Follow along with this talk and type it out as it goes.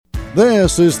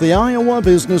This is the Iowa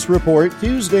Business Report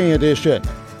Tuesday edition,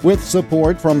 with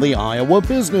support from the Iowa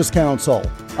Business Council,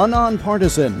 a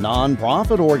nonpartisan,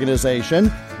 nonprofit organization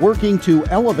working to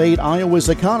elevate Iowa's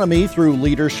economy through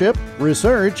leadership,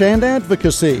 research, and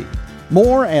advocacy.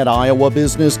 More at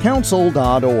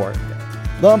iowabusinesscouncil.org.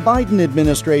 The Biden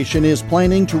administration is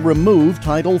planning to remove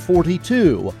Title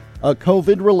 42, a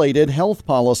COVID-related health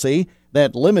policy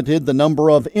that limited the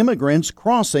number of immigrants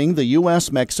crossing the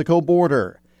U.S.-Mexico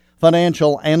border.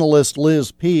 Financial analyst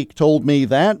Liz Peek told me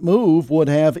that move would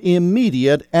have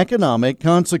immediate economic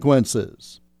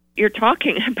consequences. You're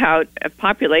talking about a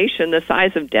population the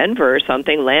size of Denver or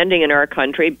something landing in our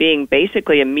country, being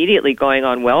basically immediately going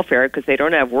on welfare because they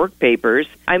don't have work papers.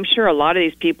 I'm sure a lot of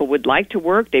these people would like to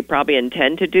work. They probably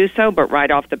intend to do so, but right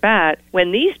off the bat,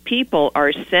 when these people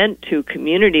are sent to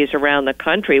communities around the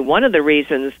country, one of the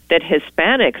reasons that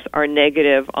Hispanics are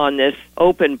negative on this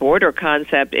open border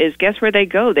concept is guess where they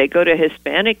go? They go to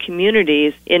Hispanic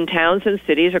communities in towns and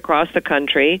cities across the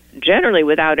country, generally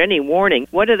without any warning.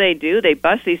 What do? They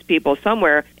bus these people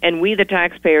somewhere, and we, the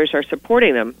taxpayers, are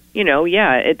supporting them.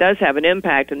 It does have an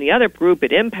impact. And the other group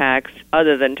it impacts,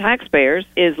 other than taxpayers,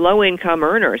 is low-income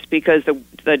earners, because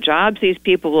the jobs these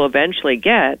people will eventually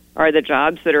get are the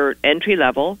jobs that are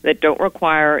entry-level, that don't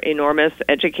require enormous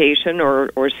education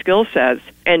or skill sets.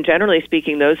 And generally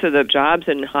speaking, those are the jobs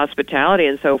in hospitality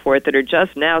and so forth that are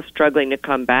just now struggling to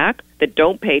come back, that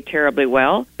don't pay terribly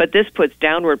well. But this puts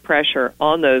downward pressure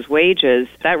on those wages.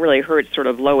 That really hurts sort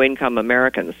of low-income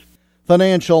Americans.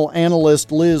 Financial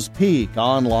analyst Liz Peek,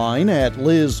 online at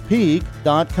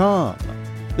lizpeek.com.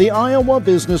 The Iowa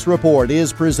Business Report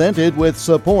is presented with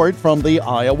support from the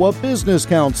Iowa Business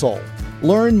Council.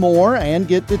 Learn more and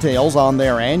get details on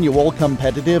their annual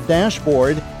competitive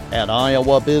dashboard at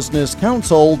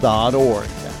iowabusinesscouncil.org.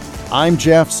 I'm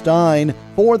Jeff Stein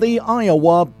for the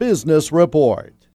Iowa Business Report.